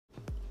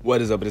What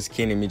is up? It's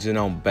kingdemetrius and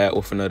I'm back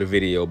with another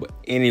video. But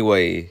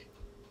anyway,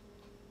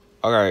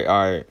 all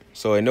right.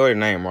 So I know your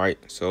name, right?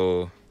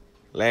 So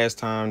last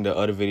time, the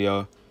other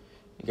video,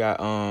 it got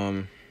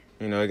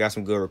it got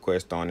some good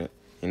requests on it.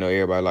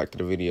 Everybody liked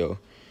the video.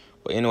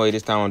 But anyway,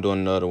 this time I'm doing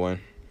another one.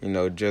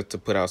 Just to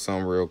put out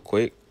something real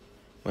quick.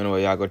 But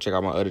anyway, y'all go check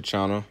out my other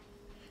channel.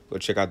 Go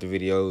check out the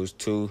videos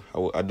too.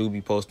 I do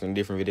be posting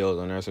different videos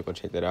on there, so go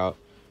check that out.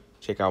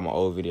 Check out my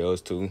old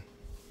videos too,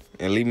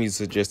 and leave me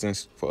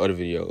suggestions for other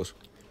videos.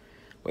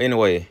 But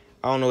anyway,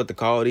 I don't know what to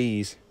call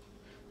these.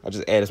 I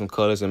just added some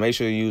colors, and make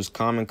sure you use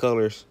common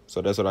colors.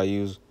 So that's what I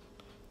use,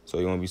 so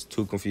you won't be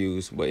too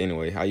confused. But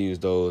anyway, I use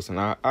those, and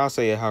I'll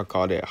say I'll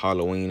call that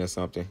Halloween or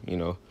something.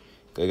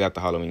 They got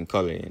the Halloween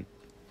color in.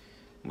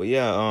 But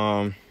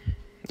yeah,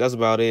 that's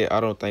about it. I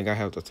don't think I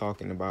have to talk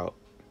about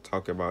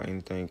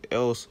anything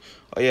else.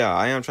 Oh yeah,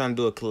 I am trying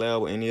to do a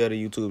collab with any other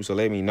YouTubers, so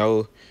let me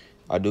know.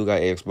 I do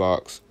got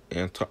Xbox,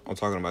 and I'm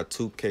talking about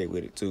 2K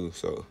with it too.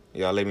 So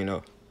y'all let me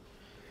know.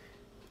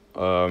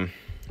 Yeah,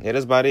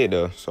 that's about it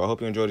though. So I hope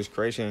you enjoy this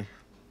creation.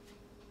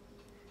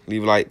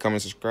 Leave a like,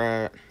 comment,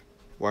 subscribe,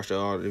 watch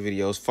all the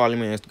videos. Follow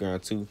me on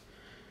Instagram too,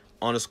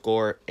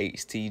 _HTGking,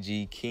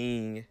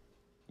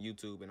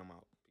 YouTube, and I'm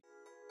out.